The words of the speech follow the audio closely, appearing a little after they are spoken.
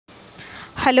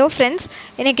Hello friends,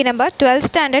 இன்னைக்கு நம்ம 12th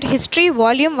standard history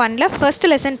volume 1ல first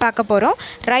lesson பார்க்க போறோம்.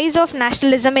 Rise of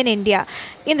nationalism in India.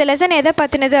 இந்த lesson எதை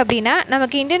பத்தினது அப்படினா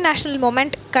நமக்கு இந்தியன் நேஷனல்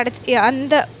மூமெண்ட்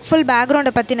அந்த full background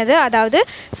பத்தினது, அதாவது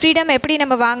freedom எப்படி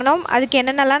நம்ம வாங்குனோம், அதுக்கு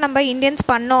என்னென்னலாம் நம்ம இந்தியன்ஸ்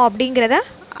பண்ணோம் அப்படிங்கறத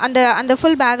அந்த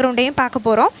full background-ஐயும் பார்க்க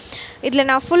போறோம். இதில்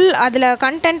நான் அதில்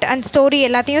கண்டென்ட் அண்ட் ஸ்டோரி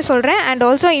எல்லாத்தையும் சொல்கிறேன். அண்ட்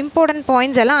ஆல்சோ இம்பார்ட்டன்ட்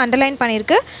பாயிண்ட்ஸ் எல்லாம் அண்டர்லைன்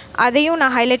பண்ணியிருக்கு, அதையும்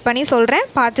நான் ஹைலைட் பண்ணி சொல்கிறேன்,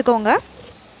 பார்த்துக்கோங்க.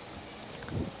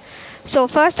 ஸோ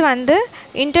ஃபர்ஸ்ட் வந்து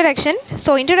இன்ட்ரடக்ஷன்.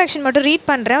 ஸோ இன்ட்ரடக்ஷன் மட்டும் ரீட்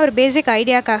பண்ணுறேன் ஒரு பேசிக்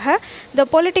ஐடியாக்காக. த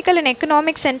political and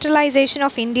economic centralisation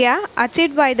of India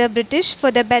achieved by the British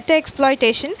for the better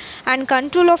exploitation and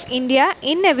control of India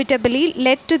inevitably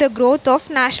led to the growth of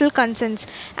national concerns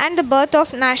and the birth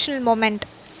of national movement.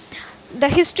 The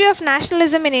history of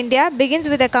nationalism in India begins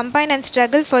with a campaign and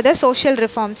struggle for the social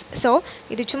reforms. So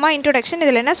இது சும்மா introduction.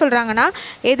 இதில் என்ன சொல்கிறாங்கன்னா,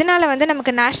 எதனால் வந்து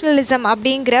நமக்கு nationalism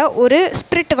அப்படிங்கிற ஒரு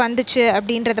ஸ்பிரிட் வந்துச்சு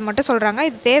அப்படின்றத மட்டும் சொல்கிறாங்க.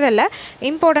 இது தேவையில்லை,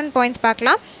 இம்பார்ட்டன்ட் பாயிண்ட்ஸ்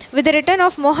பார்க்கலாம். With the return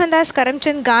of Mohandas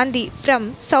Karamchand Gandhi from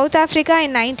South Africa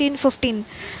in 1915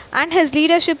 and his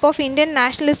leadership of Indian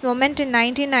nationalist movement in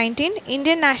 1919,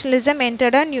 Indian nationalism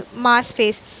entered a new mass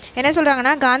phase. என்ன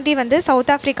சொல்கிறாங்கன்னா, காந்தி வந்து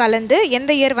சவுத் ஆஃப்ரிக்காலேருந்து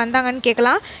எந்த இயர் வந்தாங்கன்னு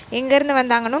கேட்கலாம், எங்கேருந்து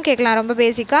வந்தாங்கன்னு கேட்கலாம் ரொம்ப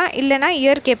பேசிக்காக, இல்லைனா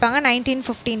இயர் கேட்பாங்க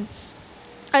 1915.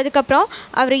 அதுக்கப்புறம்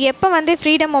அவர் எப்போ வந்து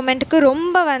ஃப்ரீடம் மூமெண்ட்டுக்கு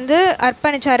ரொம்ப வந்து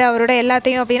அர்ப்பணித்தார் அவரோட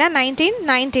எல்லாத்தையும் அப்படின்னா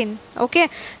 1919. ஓகே,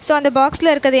 ஸோ அந்த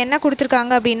பாக்ஸில் இருக்கிறது என்ன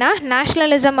கொடுத்துருக்காங்க அப்படின்னா,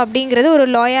 நேஷ்னலிசம் அப்படிங்கிறது ஒரு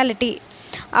லாயாலிட்டி.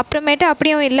 அப்புறமேட்டு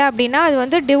அப்படியும் இல்லை அப்படின்னா அது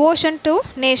வந்து டிவோஷன் டு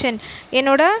நேஷன்,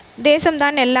 என்னோட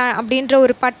தேசம்தான் எல்லாம் அப்படின்ற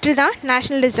ஒரு பற்று தான்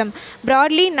nationalism.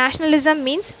 Broadly nationalism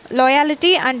means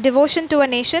லாயாலிட்டி and devotion to a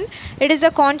nation. It is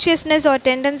a consciousness R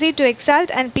tendency to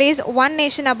exalt and place one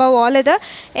nation above all other,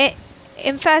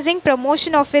 emphasizing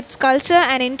promotion of its culture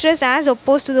and interests as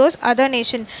opposed to those other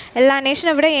nation. எல்லா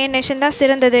நேஷனை விட என் nation தான்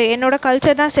சிறந்தது, என்னோட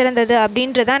culture தான் சிறந்தது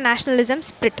அப்படின்றதான் nationalism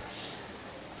spirit.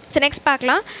 So next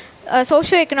பார்க்கலாம்.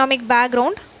 Socio economic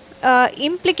background,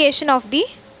 implication of the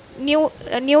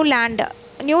new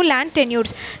land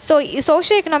tenures. So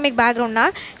socio economic பேக்ரவுண்ட்னா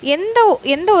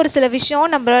எந்த ஒரு சில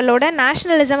விஷயம் நம்மளோட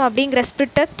நேஷ்னலிசம் அப்படிங்கிற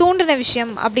ஸ்பிரிட்டை தூண்டின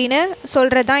விஷயம் அப்படின்னு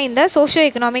சொல்கிறது தான் இந்த சோஷியோ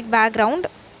எக்கனாமிக் பேக்ரவுண்ட்.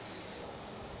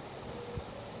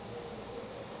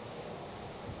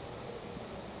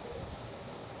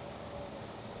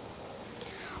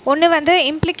 ஒன்று வந்து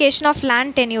இம்ப்ளிகேஷன் ஆஃப்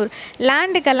லேண்ட் டென்யூர்.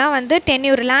 லேண்டுக்கெல்லாம் வந்து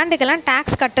லேண்டுக்கெல்லாம்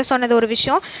டேக்ஸ் கட்ட சொன்னது ஒரு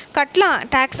விஷயம். கட்டலாம்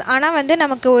டேக்ஸ், ஆனால் வந்து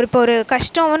நமக்கு ஒரு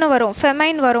கஷ்டம்னு வரும்,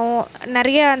 ஃபெமைன் வரும்,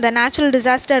 நிறைய அந்த நேச்சுரல்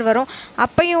டிசாஸ்டர் வரும்,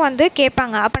 அப்பையும் வந்து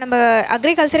கேட்பாங்க. அப்போ நம்ம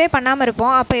அக்ரிகல்ச்சரே பண்ணாமல்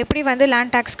இருப்போம், அப்போ எப்படி வந்து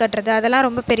லேண்ட் டேக்ஸ் கட்டுறது, அதெல்லாம்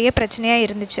ரொம்ப பெரிய பிரச்சனையாக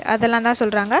இருந்துச்சு, அதெல்லாம் தான்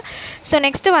சொல்கிறாங்க. ஸோ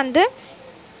நெக்ஸ்ட்டு வந்து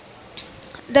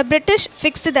the British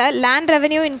fixed the land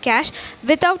revenue in cash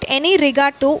without any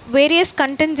regard to various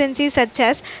contingencies such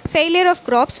as failure of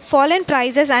crops, fallen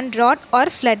prices and drought or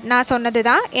flood. நான் சொன்னது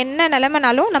தான், என்ன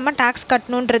நிலைமைனாலும் நம்ம டேக்ஸ்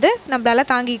கட்டணுன்றது நம்மளால்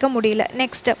தாங்கிக்க முடியல.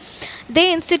 Next, they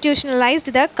institutionalized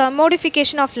the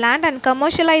commodification of land and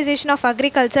commercialization of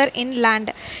agriculture in land.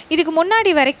 இதுக்கு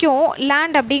முன்னாடி வரைக்கும்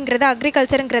லேண்ட் அப்படிங்கிறது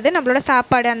அக்ரிகல்ச்சருங்கிறது நம்மளோட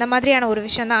சாப்பாடு அந்த மாதிரியான ஒரு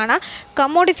விஷயம் தான். ஆனால்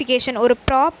கமோடிஃபிகேஷன், ஒரு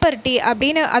ப்ராப்பர்ட்டி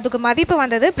அப்படின்னு அதுக்கு மதிப்பு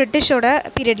வந்தது பிரிட்டிஷோட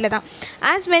பீரியட்ல தான்.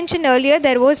 As mentioned earlier,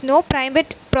 there was no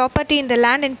private property in the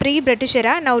land in pre-British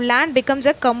era. Now land becomes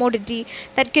a commodity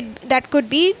that could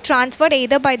be transferred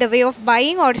either by the way of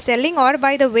buying or selling or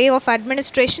by the way of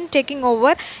administration taking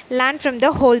over land from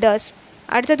the holders.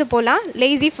 அடுத்தது போலாம்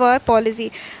lazy fair policy,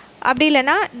 அப்படி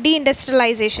இல்லைன்னா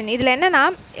டீஇண்டஸ்ட்ரியலைசேஷன். இதில் என்னென்னா,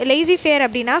 lazy fair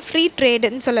அப்படின்னா free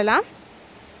ட்ரேடுன்னு சொல்லலாம்.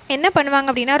 என்ன பண்ணுவாங்க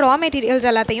அப்படின்னா, ரா மெட்டீரியல்ஸ்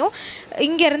எல்லாத்தையும்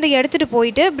இங்கேருந்து எடுத்துகிட்டு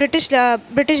போயிட்டு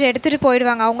பிரிட்டிஷ் எடுத்துகிட்டு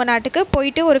போயிடுவாங்க அவங்க நாட்டுக்கு,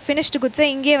 போயிட்டு ஒரு ஃபினிஷ்டு குட்ஸை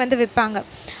இங்கேயே வந்து விற்பாங்க.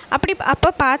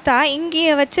 அப்போ பார்த்தா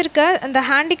இங்கேயே வச்சுருக்க அந்த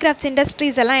ஹேண்டிகிராஃப்ட்ஸ்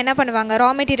இண்டஸ்ட்ரீஸ் எல்லாம் என்ன பண்ணுவாங்க, ரா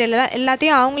மெட்டீரியல்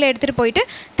எல்லாத்தையும் அவங்களே எடுத்துகிட்டு போயிட்டு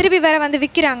திருப்பி வேறு வந்து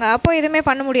விற்கிறாங்க. அப்போ எதுவுமே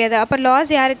பண்ண முடியாது. அப்போ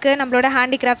லாஸ் யாருக்கு, நம்மளோட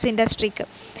ஹேண்டிகிராஃப்ட்ஸ் இண்டஸ்ட்ரிக்கு.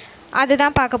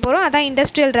 அதுதான் பார்க்க போகிறோம். அதான்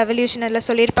இண்டஸ்ட்ரியல் ரெவல்யூஷனில்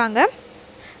சொல்லியிருப்பாங்க.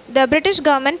 The British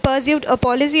government pursued a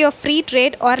policy of free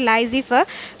trade or laissez-faire.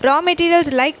 Raw materials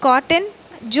like cotton,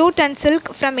 jute and silk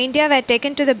from India were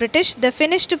taken to the British. The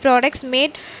finished products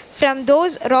made from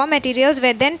those raw materials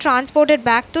were then transported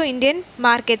back to Indian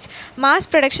markets. Mass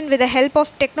production with the help of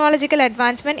technological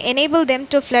advancement enabled them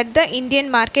to flood the Indian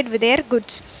market with their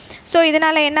goods. So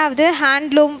இதனால் என்ன ஆகுது,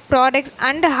 handloom products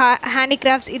and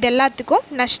handicrafts இது எல்லாத்துக்கும்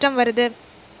நஷ்டம் வருது.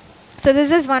 So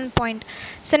this is one point.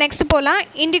 So next போகலாம்,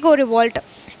 indigo revolt.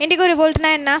 Indigo ரிவோல்ட்னா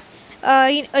என்ன,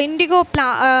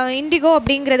 indigo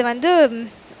அப்படிங்கிறது வந்து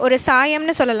ஒரு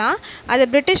சாயம்னு சொல்லலாம். அது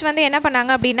பிரிட்டிஷ் வந்து என்ன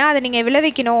பண்ணாங்க அப்படின்னா, அதை நீங்கள்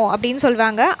விளைவிக்கணும் அப்படின்னு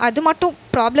சொல்லுவாங்க. அது மட்டும்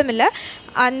ப்ராப்ளம் இல்லை,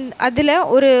 அதில்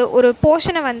ஒரு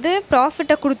போர்ஷனை வந்து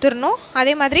ப்ராஃபிட்டை கொடுத்துடணும்.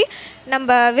 அதே மாதிரி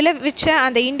நம்ம விளைவிச்ச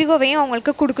அந்த இண்டிகோவையும்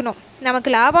அவங்களுக்கு கொடுக்கணும். நமக்கு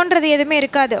லாபம்ன்றது எதுவுமே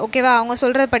இருக்காது, ஓகேவா, அவங்க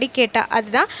சொல்கிறபடி கேட்டால்.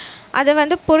 அதுதான் அதை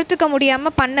வந்து பொறுத்துக்க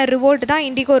முடியாமல் பண்ண ரிவோல்ட் தான்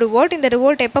இண்டிகோ ரிவோல்ட். இந்த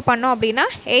ரிவோல்ட் எப்போ பண்ணோம் அப்படின்னா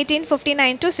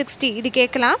 1859 to 60, இது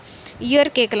கேட்கலாம்,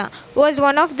 இயர் கேட்கலாம். was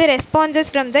one of the responses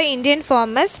from the Indian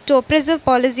farmers to oppressive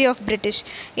policy of British.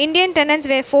 Indian tenants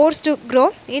were forced to grow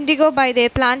indigo by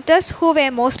their planters who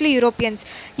were mostly Europeans.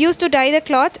 Used to dye the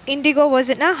cloth, indigo was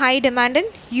in a high demand in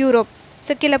Europe.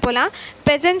 So கீழே போகலாம்.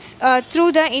 Peasants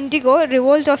through the indigo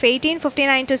revolt of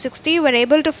 1859 to 60 were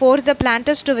able to force the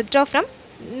planters to withdraw from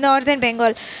northern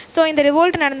Bengal. So இந்த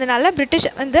revolt நடந்தனால British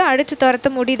வந்து அடித்து துரத்த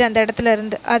முடியுது அந்த இடத்துல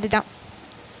இருந்து. அதுதான்.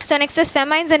 So next is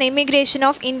famines and immigration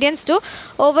of Indians to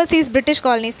Overseas British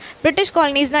colonies. British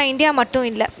காலனிஸ்னால் India மட்டும்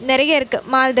இல்லை, நிறைய இருக்குது.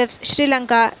 மால்தீவ்ஸ்,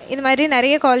 ஸ்ரீலங்கா, இது மாதிரி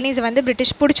நிறைய காலனிஸ் வந்து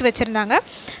பிரிட்டிஷ் பிடிச்சி வச்சுருந்தாங்க.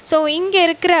 ஸோ இங்கே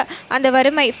இருக்கிற அந்த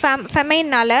வறுமை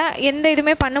ஃபெமைனால் எந்த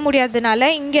இதுவுமே பண்ண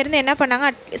முடியாததுனால இங்கேருந்து என்ன பண்ணாங்க,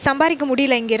 சம்பாதிக்க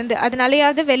முடியல இங்கேருந்து.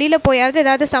 அதனாலையாவது வெளியில் போயாவது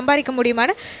ஏதாவது சம்பாதிக்க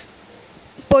முடியுமான்னு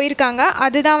போயிருக்காங்க.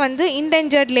 அதுதான் வந்து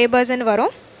இன்டென்ஜர்ட் லேபர்ஸ்ன்னு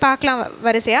வரும், பார்க்கலாம்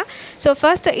வரிசையாக. So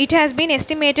first, it has been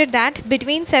estimated that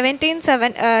between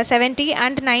 1770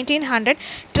 and 1900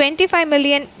 25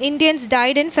 million Indians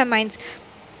tight in famines.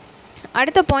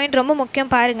 அடுத்த பாயிண்ட் ரொம்ப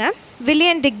முக்கியம் பாருங்கள்.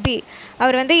 வில்லியம் டிக்பி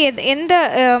அவர் வந்து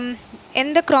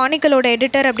எந்த க்ரானிக்கலோட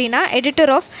எடிட்டர் அப்படின்னா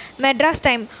editor of Madras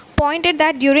time pointed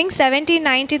that during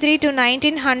 1793 to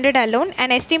 1900 alone an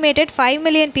estimated 5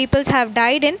 million people have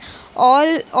died in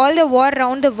all the war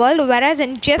around the world, whereas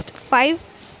in just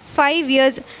 5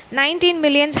 years 19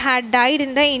 millions had died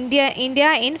in the India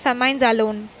in famines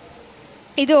alone.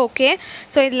 இது okay.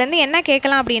 So இதுலேருந்து என்ன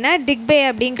கேட்கலாம் அப்படின்னா, டிக்பே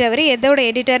அப்படிங்கிறவர் எதோட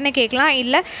எடிட்டர்னு கேட்கலாம்,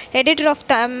 இல்லை editor of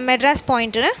Madras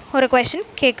பாயிண்ட்னு ஒரு கொஷின்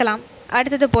கேட்கலாம்.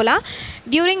 அடுத்தது போகலாம்.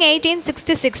 டியூரிங்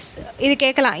 1866 இது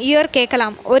கேட்கலாம், இயர்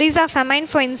கேட்கலாம். Orissa famine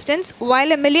for instance,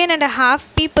 while 1.5 million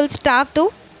people starved to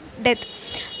death.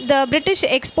 The British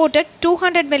exported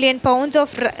 200 million pounds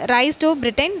of rice to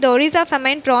Britain. The Orissa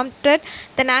famine prompted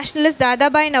the nationalist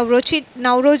Dadabhai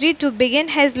Nauroji to begin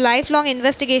his lifelong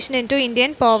investigation into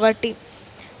Indian poverty.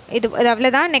 இது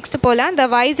அவ்வளோதான். Next போகலாம். The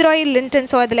viceroy Lyndon.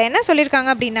 So அதில் என்ன சொல்லியிருக்காங்க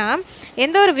அப்படின்னா,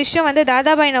 எந்த ஒரு விஷயம் வந்து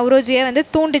தாதாபாய் நவ்ரோஜியை வந்து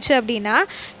தூண்டுச்சு அப்படின்னா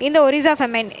இந்த ஒரிசா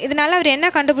ஃபெமைன். இதனால் அவர் என்ன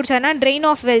கண்டுபிடிச்சாருன்னா, ட்ரெயின்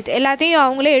ஆஃப் வெல்த், எல்லாத்தையும்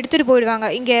அவங்களே எடுத்துகிட்டு போயிடுவாங்க,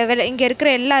 இங்கே இருக்கிற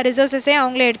எல்லா ரிசோர்ஸஸையும்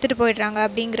அவங்களே எடுத்துகிட்டு போயிடுறாங்க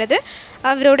அப்படிங்கிறது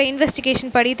அவரோட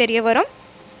இன்வெஸ்டிகேஷன் படி தெரிய வரும்.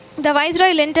 The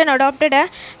Viceroy Linton adopted a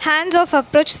hands-off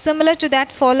approach similar to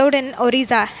that followed in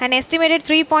Orissa. An estimated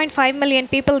 3.5 million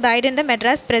people died in the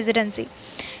Madras Presidency.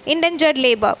 Indentured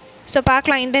labor. So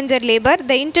பார்க்கலாம் indentured labor.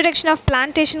 The introduction of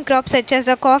plantation crops such as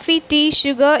coffee, tea,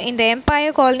 sugar in the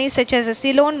empire colonies such as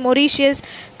Ceylon, Mauritius,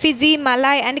 Fiji,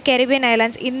 Malay and Caribbean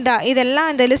Islands. இதெல்லாம்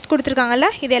இந்த list கொடுத்துருக்காங்கல்ல,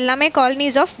 இது எல்லாமே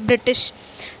colonies of British.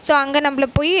 So அங்கே நம்மளை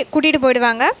போய் கூட்டிகிட்டு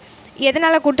போயிடுவாங்க.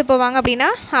 எதனால் கூப்பிட்டு போவாங்க அப்படின்னா,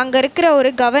 அங்கே இருக்கிற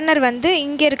ஒரு கவர்னர் வந்து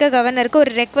இங்கே இருக்க கவர்னருக்கு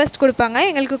ஒரு ரெக்வஸ்ட் கொடுப்பாங்க,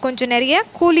 எங்களுக்கு கொஞ்சம் நிறைய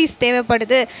கூலிஸ்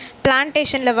தேவைப்படுது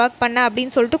பிளான்டேஷனில் ஒர்க் பண்ண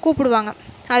அப்படின்னு சொல்லிட்டு கூப்பிடுவாங்க.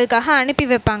 அதுக்காக அனுப்பி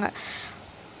வைப்பாங்க.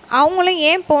 அவங்களும்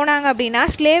ஏன் போனாங்க அப்படின்னா,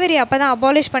 ஸ்லேவரி அப்போ தான்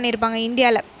அபாலிஷ் பண்ணியிருப்பாங்க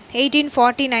இந்தியாவில்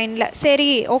 1849. சரி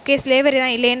ஓகே, ஸ்லேவரி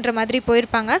தான் இல்லைன்ற மாதிரி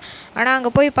போயிருப்பாங்க. ஆனால்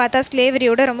அங்கே போய் பார்த்தா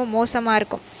ஸ்லேவரியோட ரொம்ப மோசமாக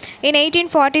இருக்கும். In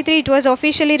 1843 it was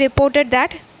officially reported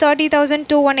that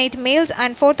 30,218 males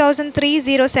and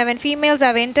 4,307 females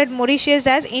have entered Mauritius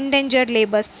as indentured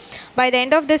labours. By the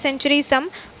end of the century, some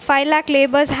 5 lakh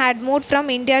labours had moved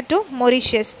from India to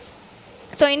Mauritius.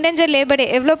 So இன்டென்ஜர் labour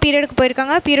எவ்வளோ பீரியடுக்கு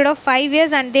போயிருக்காங்க, period of 5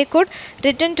 years, and they could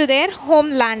return to their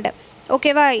homeland.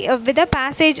 ஓகேவா, with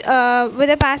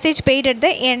a passage paid at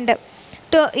the end.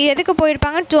 எதுக்கு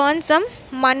போயிருப்பாங்க, to earn some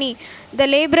money. The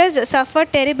laborers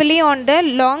suffered terribly on the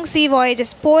long sea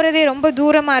voyages. போகிறதே ரொம்ப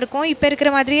தூரமாக இருக்கும், இப்போ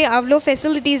இருக்கிற மாதிரி அவ்வளோ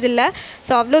ஃபெசிலிட்டிஸ் இல்லை.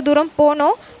 ஸோ அவ்வளோ தூரம்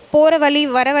போனோம், போகிற வழி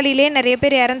வர வழியிலே நிறைய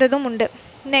பேர் இறந்ததும் உண்டு.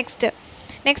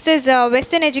 நெக்ஸ்ட் இஸ்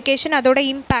வெஸ்டர்ன் எஜுகேஷன், அதோட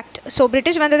இம்பேக்ட். ஸோ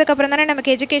பிரிட்டிஷ் வந்ததுக்கப்புறம் தானே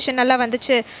நமக்கு எஜுகேஷன் நல்லா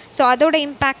வந்துச்சு. ஸோ அதோட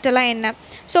இம்பேக்ட் எல்லாம் என்ன?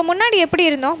 ஸோ முன்னாடி எப்படி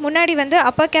இருந்தோம், முன்னாடி வந்து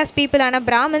அப்பர் கேஸ்ட் பீப்புளான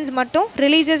பிராமின்ஸ் மட்டும்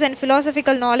ரிலீஜியஸ் அண்ட்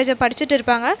ஃபிலாசபிக்கல் நாலேஜை படிச்சுட்டு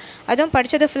இருப்பாங்க. அதுவும்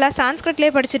படித்தது ஃபுல்லாக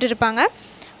சான்ஸ்கிரிட்லேயே படிச்சுட்டு இருப்பாங்க.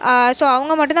 ஸோ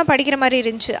அவங்க மட்டும்தான் படிக்கிற மாதிரி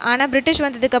இருந்துச்சு. ஆனால் பிரிட்டிஷ்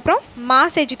வந்ததுக்கப்புறம்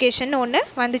மாஸ் எஜுகேஷன் ஒன்று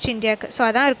வந்துச்சு இந்தியாவுக்கு. ஸோ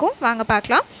அதான் இருக்கும், வாங்க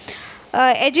பார்க்கலாம்.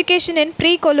 Education in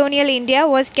pre-colonial India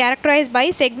was characterized by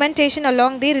segmentation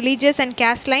along the religious and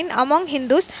caste line. Among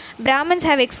Hindus, Brahmins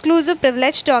have exclusive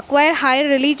privilege to acquire higher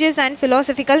religious and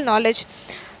philosophical knowledge.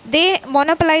 They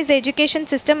monopolized the education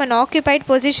system and occupied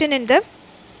position in the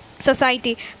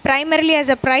society, primarily as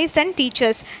a priest and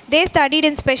teachers. They studied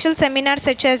in special seminars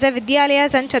such as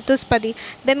Vidyalayas and Chatuspadi.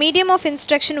 The medium of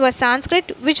instruction was Sanskrit,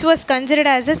 which was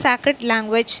considered as a sacred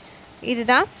language.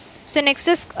 இதுதான். So next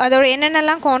அதோட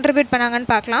என்னென்னலாம் contribute பண்ணாங்கன்னு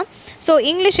பார்க்கலாம். So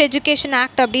English education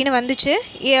act அப்படின்னு வந்துச்சு.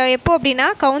 எப்போ அப்படின்னா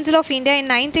council of India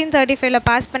 1935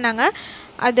 pass பண்ணாங்க.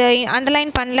 அது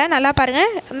அண்டர்லைன் பண்ணல, நல்லா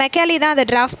பாருங்கள். மெக்காலி தான் அதை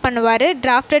டிராஃப்ட் பண்ணுவார்.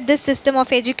 Drafted tissue system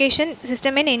of education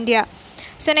system in India.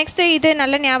 So next இது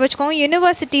நல்லா ஞாபகம் வச்சுக்கோங்க.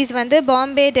 யூனிவர்சிட்டிஸ் வந்து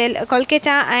பாம்பே,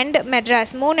 கொல்கத்தா அண்ட்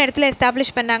மெட்ராஸ் 3 இடத்துல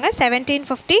எஸ்டாப்ளிஷ் பண்ணாங்க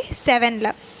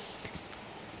 1757.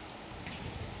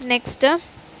 நெக்ஸ்ட்டு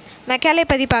மெக்காலே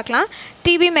பற்றி பார்க்கலாம்.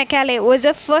 DP Macaulay was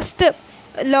a first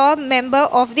law member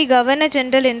of the governor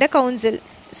general in the council.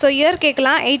 So year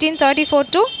கேட்கலாம் 1834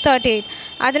 to 38.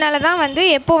 அதனால தான் வந்து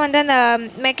எப்போ வந்து அந்த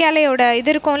மெக்காலேயோட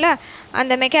இது இருக்கும்ல,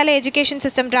 அந்த மெக்காலே எஜுகேஷன்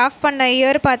சிஸ்டம் டிராஃப்ட் பண்ண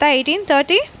இயர் பார்த்தா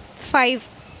 1835.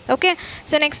 ஓகே.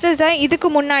 ஸோ நெக்ஸ்ட் இஸ் இதுக்கு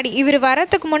முன்னாடி இவர்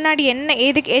வரத்துக்கு முன்னாடி என்ன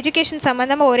எஜுகேஷன்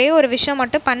சம்மந்தமாக ஒரே ஒரு விஷயம்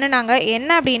மட்டும் பண்ணினாங்க. என்ன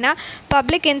அப்படின்னா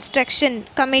பப்ளிக் இன்ஸ்ட்ரக்ஷன்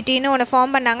கமிட்டின்னு ஒன்று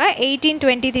ஃபார்ம் பண்ணாங்க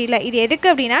 1823. இது எதுக்கு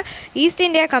அப்படின்னா ஈஸ்ட்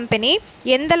இந்தியா கம்பெனி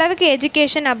எந்தளவுக்கு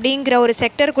எஜுகேஷன் அப்படிங்கிற ஒரு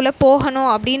செக்டருக்குள்ளே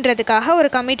போகணும் அப்படின்றதுக்காக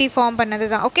ஒரு கமிட்டி ஃபார்ம் பண்ணது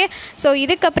தான். ஓகே. ஸோ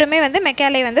இதுக்கப்புறமே வந்து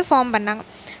மெக்காலே வந்து ஃபார்ம் பண்ணாங்க.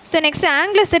 ஸோ நெக்ஸ்ட்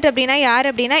ஆங்கிலசிட் அப்படின்னா யார்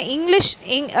அப்படின்னா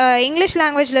இங்கிலீஷ்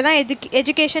லாங்குவேஜில் தான்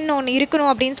எஜுகேஷன் ஒன்று இருக்கணும்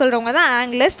அப்படின்னு சொல்கிறவங்க தான்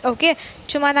ஆங்கிலிஸ்ட். ஓகே,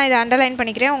 சும்மா தான் இதை அண்டர்லைன்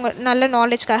பண்ணிக்கிறேன் உங்கள் நல்ல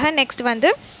நாலேஜ்க்காக. நெக்ஸ்ட் வந்து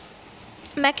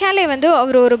மெக்காலே வந்து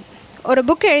அவர் ஒரு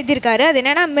புக் எழுதியிருக்காரு. அது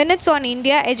என்னென்னா minutes on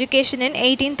India education in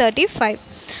 1835.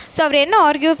 So அவர் என்ன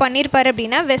ஆர்கியூ பண்ணியிருப்பார்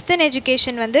அப்படின்னா வெஸ்டர்ன்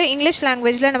எஜுகேஷன் வந்து இங்கிலீஷ்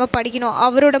லாங்குவேஜில் நம்ம படிக்கணும்.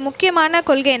 அவரோட முக்கியமான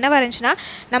கொள்கை என்ன இருந்துச்சுன்னா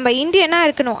நம்ம இந்தியனாக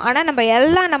இருக்கணும், ஆனால் நம்ம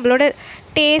எல்லாம் நம்மளோட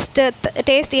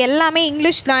டேஸ்ட் எல்லாமே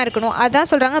இங்கிலீஷ் தான் இருக்கணும்.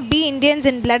 அதான் சொல்கிறாங்க B Indians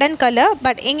in blood and colour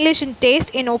but English in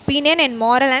taste, in opinion, in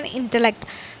moral and intellect.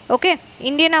 Okay,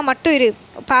 இந்தியனாக மட்டும்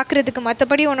பார்க்குறதுக்கு,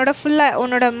 மற்றபடி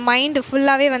உன்னோட மைண்டு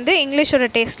ஃபுல்லாகவே வந்து இங்கிலீஷோட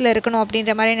டேஸ்ட்டில் இருக்கணும்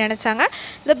அப்படின்ற மாதிரி நினச்சாங்க.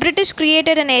 த British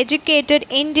created and educated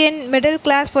Indian middle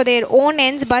class for their own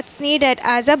ends but needed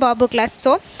as a Babu class.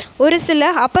 So ஒரு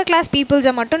சில அப்பர் கிளாஸ்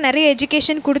பீப்புள்ஸை மட்டும் நிறைய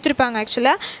எஜுகேஷன் கொடுத்துருப்பாங்க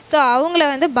ஆக்சுவலாக. ஸோ அவங்கள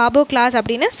வந்து பாபு கிளாஸ்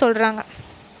அப்படின்னு சொல்கிறாங்க.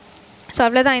 ஸோ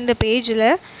அவ்வளோதான் இந்த பேஜில்.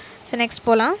 ஸோ நெக்ஸ்ட்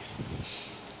போகலாம்.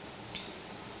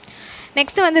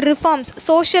 நெக்ஸ்ட்டு வந்து reforms,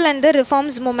 social and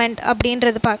reforms moment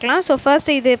அப்படின்றது பார்க்கலாம். ஸோ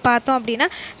ஃபர்ஸ்ட் இது பார்த்தோம் அப்படின்னா,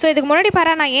 ஸோ இதுக்கு முன்னாடி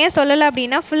நான் ஏன் சொல்லலை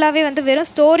அப்படின்னா ஃபுல்லாகவே வந்து வெறும்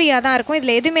ஸ்டோரியாக தான் இருக்கும்.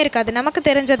 இதில் எதுவுமே இருக்காது, நமக்கு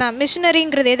தெரிஞ்சதான்.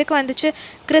 மிஷினரிங்கிறது எதுக்கு வந்துச்சு?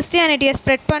 கிறிஸ்டியானிட்டியை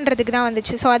ஸ்ப்ரெட் பண்ணுறதுக்கு தான்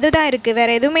வந்துச்சு. ஸோ அதுதான் இருக்குது,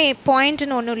 வேறு எதுவுமே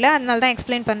பாயிண்ட்னு ஒன்றும் இல்லை, அதனால தான்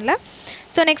எக்ஸ்பிளைன் பண்ணல.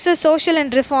 So next social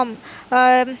and reform,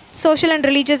 social and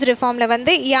religious ரிஃபார்மில்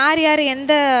வந்து யார்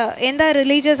எந்த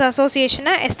ரிலீஜியஸ்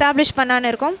அசோசியேஷனை எஸ்டாப்ளிஷ்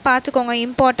பண்ணான்னு இருக்கும் பார்த்துக்கோங்க,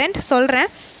 இம்பார்ட்டண்ட்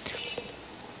சொல்கிறேன்.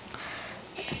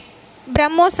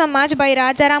 ब्रह्मो समाज by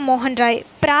राजाराम मोहन राय,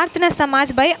 प्रार्थना समाज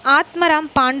by Atmaram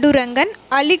पांडुरंगन,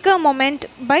 अलीका moment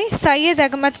by Syed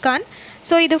Ahmad Khan.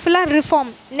 So இது ஃபுல்லாக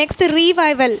ரிஃபார்ம். நெக்ஸ்ட்டு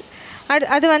ரீவைவல்,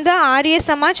 அது வந்து ஆரிய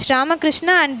சமாஜ்,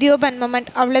 ராமகிருஷ்ணா அண்ட் தியோபன் மொமெண்ட்.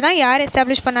 அவ்வளோதான், யார்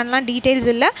எஸ்டாப்ளிஷ் பண்ணலாம் டீட்டெயில்ஸ்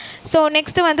இல்லை. ஸோ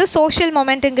நெக்ஸ்ட்டு வந்து சோஷியல்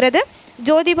மொமெண்ட்டுங்கிறது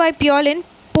ஜோதிபாய் பியால் இன்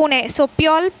பூனே. ஸோ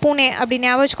பியால் பூனே அப்படி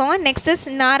ஞாபகம் வச்சுக்கோங்க. நெக்ஸ்ட் இஸ்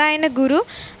நாராயண குரு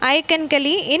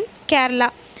ஐக்கன்கலி இன் கேரளா,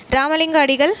 ராமலிங்க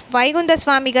அடிகள், வைகுந்த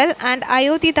சுவாமிகள் and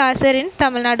Ayodhya Dasar in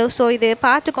Tamil Nadu. So இது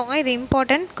பார்த்துக்கோங்க, இது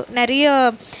இம்பார்ட்டன்ட், நிறைய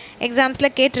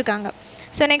எக்ஸாம்ஸில் கேட்டிருக்காங்க.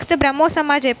 ஸோ நெக்ஸ்ட்டு பிரம்மோ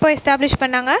சமாஜ் எப்போ எஸ்டாப்ளிஷ்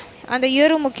பண்ணாங்க, அந்த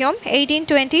இயரும் முக்கியம்,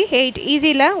 1828,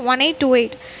 ஈஸியில்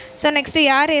 1828. ஸோ நெக்ஸ்ட்டு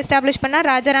யார் எஸ்டாப்ளிஷ் பண்ணால்?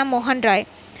 ராஜாராம் மோகன் ராய்.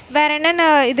 வேறு என்னென்ன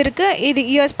இது இருக்குது, இது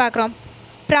இயர்ஸ் பார்க்குறோம்.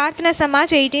 பிரார்த்தனா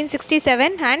சமாஜ்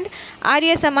 1867 அண்ட்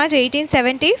ஆரிய Samaj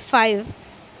 1875.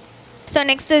 So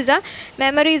next is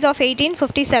memories of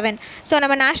 1857. So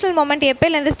நம்ம நேஷ்னல் மூமெண்ட்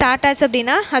எப்போலேருந்து ஸ்டார்ட் ஆச்சு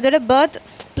அப்படின்னா அதோட பர்த்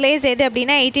பிளேஸ் எது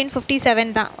அப்படின்னா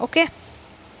 1857 தான். Okay.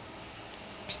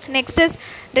 Next is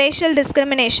racial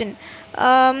discrimination.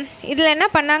 இதில் என்ன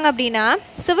பண்ணாங்க அப்படின்னா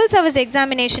சிவில் சர்வீஸ்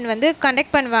எக்ஸாமினேஷன் வந்து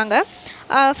கண்டக்ட் பண்ணுவாங்க.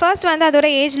 ஃபர்ஸ்ட் வந்து அதோட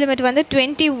ஏஜ் லிமிட் வந்து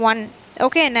 21.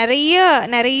 ஓகே,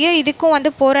 நிறைய இதுக்கும்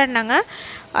வந்து போராடினாங்க.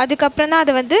 அதுக்கப்புறம் தான்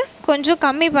அதை வந்து கொஞ்சம்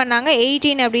கம்மி பண்ணாங்க,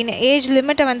 18 அப்படின்னு ஏஜ்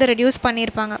லிமிட்டை வந்து ரெடியூஸ்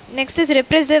பண்ணியிருப்பாங்க. Next is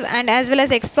ரெப்ரெசிவ் and as well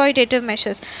as exploitative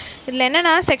measures. இதில்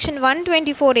என்னென்னா செக்ஷன்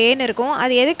 124A இருக்கும்.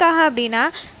 அது எதுக்காக அப்படின்னா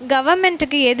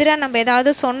கவர்மெண்ட்டுக்கு எதிராக நம்ம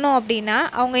ஏதாவது சொன்னோம் அப்படின்னா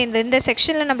அவங்க இந்த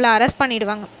செக்ஷனில் நம்மளை அரெஸ்ட்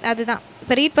பண்ணிவிடுவாங்க. அதுதான்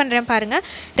இப்போ ரீட் பண்ணுறேன் பாருங்கள்.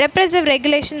 ரெப்ரெசிவ்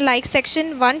regulation like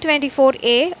section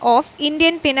 124A of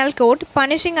Indian penal code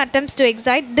punishing attempts to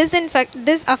excite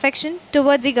disaffection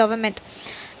towards the government.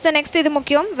 So next இது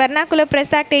முக்கியம், வெர்னாக்குலர்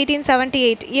ப்ரெஸ் ஆக்ட்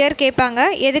 1878 இயர் கேட்பாங்க.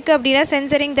 எதுக்கு அப்படின்னா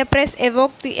சென்சரிங் the press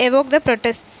evoke the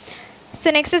protest.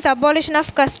 So next is abolition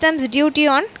of customs duty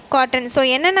on cotton. So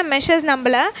என்னென்ன measures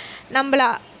நம்மளை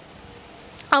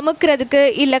அமுக்கிறதுக்கு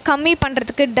இல்லை கம்மி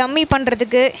பண்ணுறதுக்கு டம்மி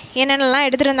பண்ணுறதுக்கு என்னென்னலாம்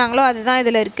எடுத்துருந்தாங்களோ அதுதான்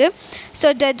இதில் இருக்குது. So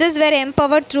judges where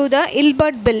empowered through the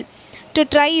இல்பர்ட் bill to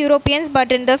try Europeans, but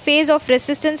in the face of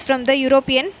resistance from the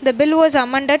European, the bill was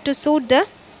amended to suit the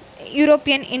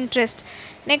European interest.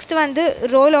 Next வந்து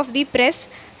role of the press.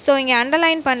 So இங்கே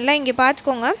underline பண்ணல, இங்கே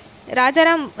பார்த்துக்கோங்க.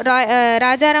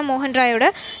 ராஜாராம் மோகன் ராயோட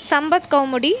சம்பத்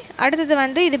கௌமுடி. அடுத்தது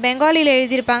வந்து இது பெங்காலியில்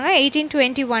எழுதியிருப்பாங்க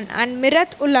 1821 அண்ட்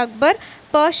மிரத் உல் அக்பர்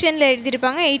பர்ஷியனில்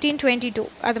எழுதியிருப்பாங்க 1822.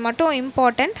 அது மட்டும்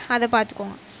இம்பார்ட்டண்ட், அதை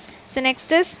பார்த்துக்கோங்க. So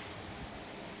next is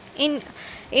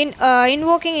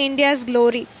invoking India's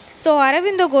glory. So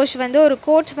Aurobindo Ghosh வந்து ஒரு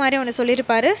கோட்ஸ் மாதிரி ஒன்று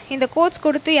சொல்லியிருப்பார். இந்த கோட்ஸ்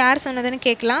கொடுத்து யார் சொன்னதுன்னு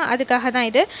கேட்கலாம், அதுக்காக தான்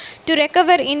இது. To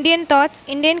recover Indian thoughts,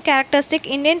 Indian characteristic,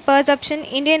 Indian perception,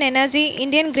 Indian energy,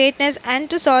 Indian greatness and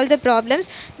to solve the problems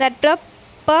that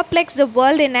perplex the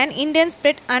world in an Indian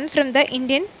spirit and from the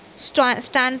Indian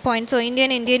standpoint. So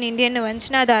Indian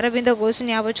வந்துச்சுன்னா அது அரவிந்தோ கோஷ்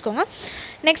ஞாபகம் வச்சுக்கோங்க.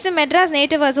 Next Madras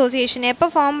native association எப்போ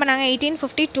form பண்ணாங்க?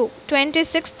 1852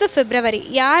 26th February.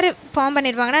 யார் form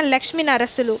பண்ணியிருப்பாங்கன்னா Lakshmi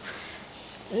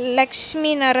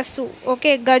Narasu.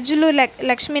 Okay, கஜ்லு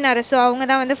Lakshmi Narasu அவங்க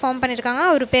தான் வந்து ஃபார்ம் பண்ணியிருக்காங்க.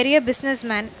 ஒரு பெரிய business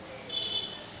man.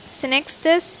 So next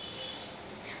is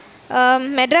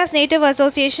Madras Native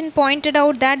Association pointed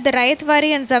out that the Rayatwari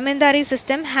and Zamindari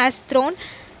system has thrown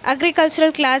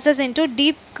agricultural classes into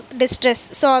deep distress.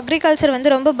 So agriculture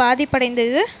வந்து ரொம்ப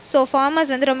பாதிப்படைந்தது. ஸோ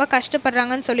ஃபார்மர்ஸ் வந்து ரொம்ப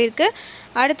கஷ்டப்படுறாங்கன்னு சொல்லியிருக்கு.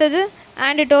 அடுத்தது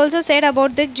and it also said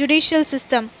about the judicial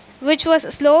system which was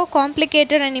slow,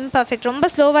 complicated and imperfect. ரொம்ப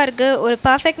ஸ்லோவாக இருக்குது, ஒரு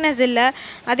பர்ஃபெக்ட்னஸ் இல்லை.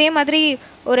 அதே மாதிரி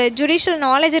ஒரு ஜுடிஷியல்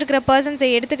நாலேஜ் இருக்கிற பர்சன்ஸை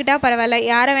எடுத்துக்கிட்டால் பரவாயில்ல,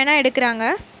 யாரை வேணால் எடுக்கிறாங்க.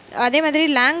 அதே மாதிரி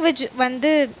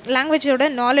லாங்குவேஜோட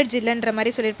நாலேஜ் இல்லைன்ற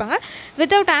மாதிரி சொல்லியிருப்பாங்க.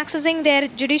 Without accessing there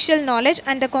judicial knowledge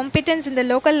and the competence in the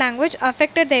local language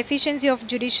affected the efficiency of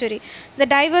judiciary. The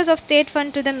divers of state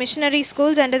fund to the missionary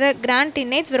schools under the grant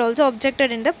inmates were also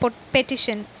objected in the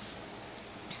petition.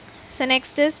 So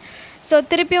next is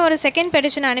திருப்பியும் ஒரு second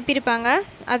petition அனுப்பியிருப்பாங்க,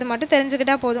 அது மட்டும்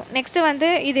தெரிஞ்சுக்கிட்டால் போதும். Next வந்து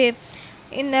இது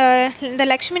இந்த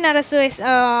லக்ஷ்மி நரசு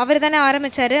அவர் தானே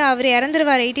ஆரம்பித்தார். அவர்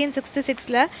இறந்துருவார்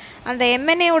 1866. அந்த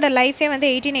எம்என்ஏவோட லைஃபே வந்து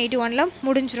 1881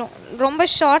 முடிஞ்சிரும். ரொம்ப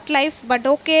short life, but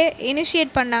okay,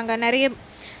 initiate பண்ணாங்க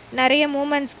நிறைய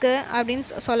மூமெண்ட்ஸ்க்கு அப்படின்னு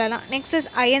சொல்லலாம். Next is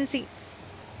INC.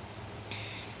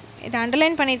 இதை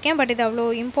அண்டர்லைன் பண்ணியிருக்கேன், பட் இது அவ்வளோ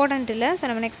இம்பார்ட்டண்ட் இல்லை. ஸோ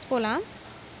நம்ம நெக்ஸ்ட் போகலாம்.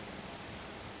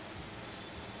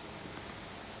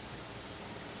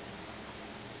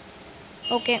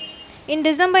 ஓகே, இன்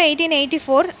டிசம்பர்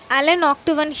 1884 அலன்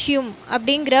ஆக்டுவன் ஹியூம்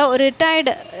அப்படிங்கிற ஒரு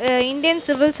ரிட்டையர்டு இந்தியன்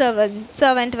சிவில்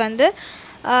சர்வெண்ட் வந்து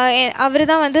அவர்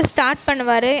தான் வந்து ஸ்டார்ட்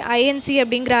பண்ணுவார். ஐஎன்சி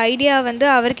அப்படிங்கிற ஐடியா வந்து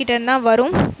அவர்கிட்ட தான்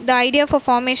வரும். த ஐடியா ஃபார்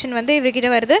ஃபார்மேஷன் வந்து இவர்கிட்ட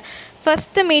வருது.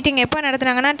 ஃபஸ்ட்டு மீட்டிங் எப்போ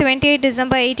நடத்துனாங்கன்னா 28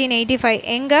 டிசம்பர் 1885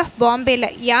 எங்கே? பாம்பேயில்.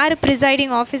 யார்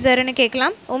ப்ரிசைடிங் ஆஃபீஸர்னு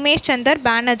கேட்கலாம். உமேஷ் சந்தர்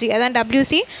பானர்ஜி, அதான்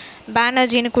WC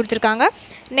பானர்ஜின்னு கொடுத்துருக்காங்க.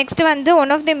 நெக்ஸ்ட்டு வந்து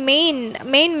one of the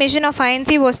main mission of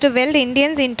INC was to weld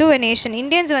Indians into a nation.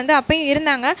 Indians வந்து அப்போயும்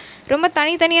இருந்தாங்க, ரொம்ப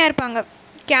தனித்தனியாக இருப்பாங்க.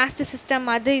 கேஸ்ட் சிஸ்டம்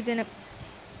அது இதுன்னு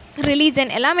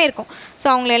ரிலீஜன் எல்லாமே இருக்கும். ஸோ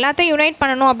அவங்கள எல்லாத்தையும் யுனைட்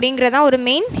பண்ணணும் அப்படிங்கிறதான் ஒரு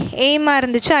மெயின் எய்மாக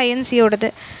இருந்துச்சு ஐஎன்சியோடது.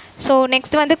 ஸோ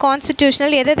நெக்ஸ்ட் வந்து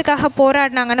கான்ஸ்டிடியூஷனல் எதுக்காக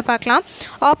போராடினாங்கன்னு பார்க்கலாம்.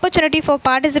 Opportunity for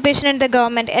participation in the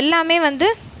government. எல்லாமே வந்து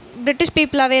பிரிட்டிஷ்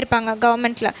பீப்புளாகவே இருப்பாங்க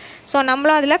கவர்மெண்ட்டில். ஸோ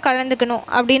நம்மளும் அதில் கலந்துக்கணும்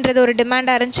அப்படின்றது ஒரு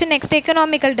டிமாண்டாக இருந்துச்சு. நெக்ஸ்ட்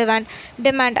எக்கனாமிக்கல்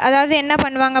டிமாண்ட், அதாவது என்ன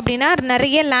பண்ணுவாங்க அப்படின்னா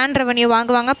நிறைய லேண்ட் ரெவன்யூ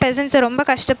வாங்குவாங்க, பெசன்ஸை ரொம்ப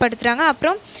கஷ்டப்படுத்துகிறாங்க.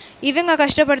 அப்புறம் இவங்க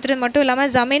கஷ்டப்படுத்துறது மட்டும்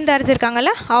இல்லாமல் ஜமீன்தார்ஸ்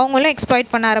இருக்காங்கல்ல, அவங்களும்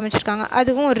எக்ஸ்ப்ளாய்ட் பண்ண ஆரம்பிச்சிருக்காங்க,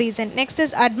 அதுவும் ஒரு reason. Next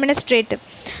is administrative.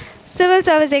 Civil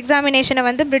service எக்ஸாமினேஷனை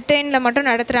வந்து பிரிட்டனில் மட்டும்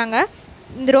நடத்துகிறாங்க.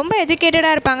 இது ரொம்ப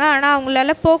எஜுகேட்டடாக இருப்பாங்க, ஆனால்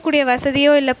அவங்களால போகக்கூடிய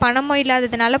வசதியோ இல்லை பணமோ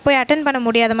இல்லாததுனால போய் அட்டன் பண்ண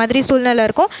முடியாத மாதிரி சூழ்நிலை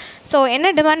இருக்கும். ஸோ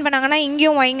என்ன டிமாண்ட் பண்ணாங்கன்னா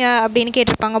இங்கேயும் வைங்க அப்படின்னு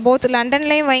கேட்டிருப்பாங்க. போத்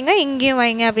லண்டன்லேயும் வைங்க, இங்கேயும்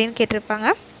வைங்க அப்படின்னு கேட்டிருப்பாங்க.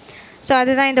 ஸோ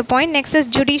அதுதான் இந்த பாயிண்ட். Next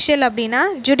is judicial. அப்படின்னா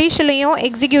ஜுடிஷியலையும்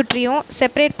எக்ஸிக்யூட்டிவையும்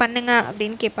செப்பரேட் பண்ணுங்க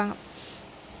அப்படின்னு கேட்பாங்க.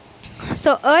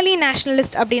 ஸோ ஏர்லி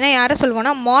நேஷ்னலிஸ்ட் அப்படின்னா யாரை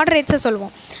சொல்லுவோம்னா மாடரேட்ஸை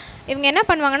சொல்லுவோம். இவங்க என்ன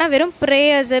பண்ணுவாங்கன்னா வெறும்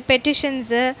ப்ரேயர்ஸு,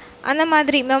 பெட்டிஷன்ஸு, அந்த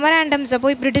மாதிரி மெமராண்டம்ஸை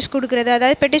போய் பிரிட்டிஷ் கொடுக்குறது,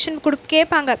 அதாவது பெட்டிஷன்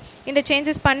கேட்பாங்க, இந்த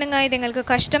சேஞ்சஸ் பண்ணுங்கள், இது எங்களுக்கு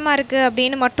கஷ்டமாக இருக்குது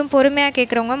அப்படின்னு மட்டும் பொறுமையாக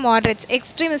கேட்குறவங்க மாடரேட்ஸ்.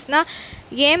 எக்ஸ்ட்ரீமிஸ்ட்னால்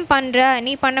ஏன் பண்ணுற,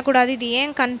 நீ பண்ணக்கூடாது, இது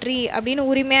ஏன் கண்ட்ரி அப்படின்னு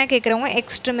உரிமையாக கேட்குறவங்க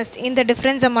எக்ஸ்ட்ரீமிஸ்ட். இந்த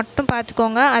டிஃப்ரென்ஸை மட்டும்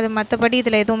பார்த்துக்கோங்க, அது மற்றபடி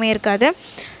இதில் எதுவுமே இருக்காது.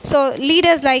 So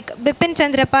leaders like Bipin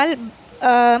Chandrapal,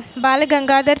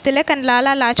 Balagangadhar Tilak and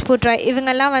Lala Lajpat Rai,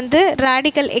 இவங்கெல்லாம் வந்து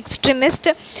radical extremist.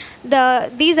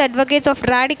 These advocates of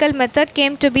radical method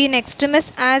came to be an extremist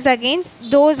as against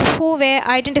those who were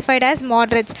identified as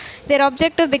moderates. Their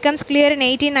objective becomes clear in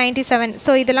 1897.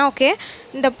 So இதெல்லாம் ஓகே.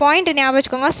 இந்த point ஞாபகம்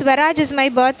வச்சுக்கோங்க. Swaraj is my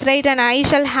birth right and I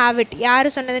shall have it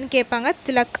யார் சொன்னதுன்னு கேட்பாங்க,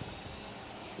 Tilak.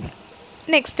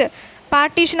 Next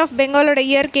partition of பெங்காலோட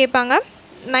year கேட்பாங்க,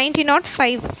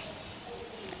 1905.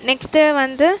 Next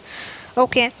வந்து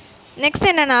okay next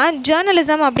என்னென்னா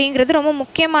journalism அப்படிங்கிறது ரொம்ப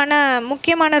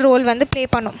முக்கியமான ரோல் வந்து ப்ளே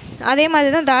பண்ணும். அதே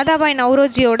மாதிரி தான் Dadabhai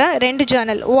நவ்ரோஜியோட 2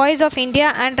 Journal, voice of India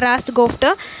and ராஸ்ட்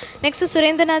கோஃப்டர். Next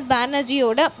Surendranath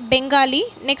பானர்ஜியோட Bengali.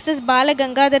 Next Bala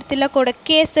Gangadhar திலக்கோட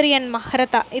kesari and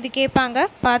மஹரதா. இது கேட்பாங்க,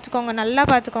 பார்த்துக்கோங்க, நல்லா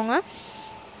பார்த்துக்கோங்க.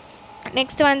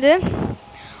 நெக்ஸ்ட் வந்து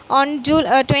on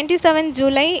 27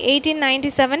 July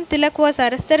 1897, Tilak was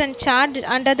arrested and charged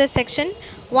under the section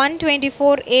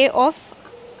 124A of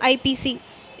IPC.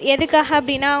 எதுக்காக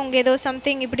அப்படின்னா அவங்க ஏதோ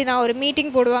சம்திங் இப்படி தான் ஒரு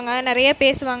மீட்டிங் போடுவாங்க, நிறைய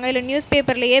பேசுவாங்க, இல்லை நியூஸ்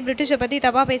பேப்பர்லேயே பிரிட்டிஷை பற்றி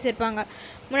தப்பாக பேசியிருப்பாங்க.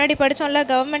 முன்னாடி படித்தோம்ல,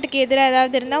 கவர்மெண்ட்டுக்கு எதிராக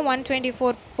ஏதாவது இருந்தால்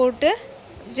 124 போட்டு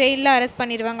ஜெயிலில் அரெஸ்ட்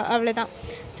பண்ணிடுவாங்க, அவ்வளோதான்.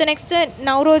 So next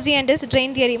Nowroji and is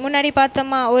train theory. முன்னாடி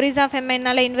பார்த்தோமா ஒரிசா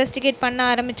ஃபெமைனால் இன்வெஸ்டிகேட் பண்ண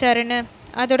ஆரம்பித்தாருன்னு,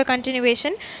 அதோட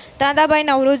continuation. Dadabhai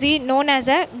Nowroji known as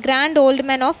a grand old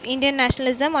man of Indian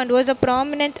nationalism and was a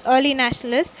prominent early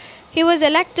nationalist. He was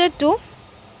elected to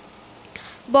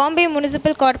Bombay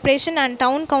Municipal Corporation and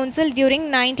Town Council during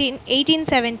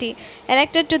 1870.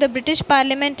 Elected to the British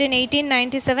Parliament in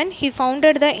 1897, he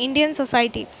founded the Indian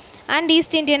Society and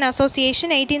East Indian Association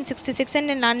 1866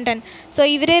 in London. So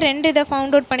இவரே 2 இதை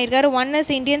found out பண்ணியிருக்காரு. One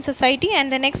is Indian society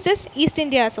and the next is east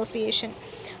India association.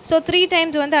 So 3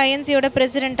 times வந்து ஐஎன்சியோட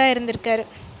பிரசிடெண்ட்டாக இருந்திருக்காரு.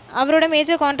 அவரோட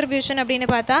major contribution அப்படின்னு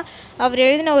பார்த்தா அவர்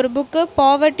எழுதின ஒரு book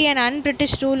poverty and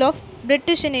அன்பிரிட்டிஷ் rule of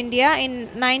British in India in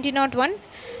 1901.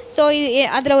 So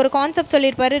அதில் ஒரு கான்செப்ட்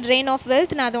சொல்லியிருப்பார், ட்ரெயின் ஆஃப்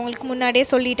வெல்த். நான் அதை உங்களுக்கு முன்னாடியே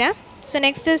சொல்லிட்டேன். ஸோ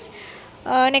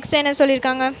நெக்ஸ்ட் என்ன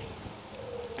சொல்லியிருக்காங்க,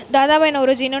 தாதாபாய்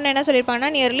நவ்ரோஜி இன்னொன்று என்ன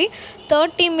சொல்லியிருப்பாங்கன்னா நியர்லி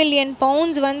 30 million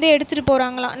pounds வந்து எடுத்துகிட்டு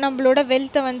போகிறாங்களாம் நம்மளோட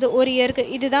வெல்த்தை வந்து ஒரு இயருக்கு.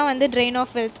 இதுதான் வந்து train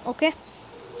of wealth. Okay,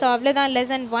 so அவ்வளோதான்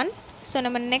lesson 1. ஸோ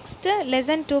நம்ம நெக்ஸ்ட்டு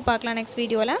lesson 2 பார்க்கலாம் நெக்ஸ்ட்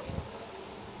வீடியோவில்.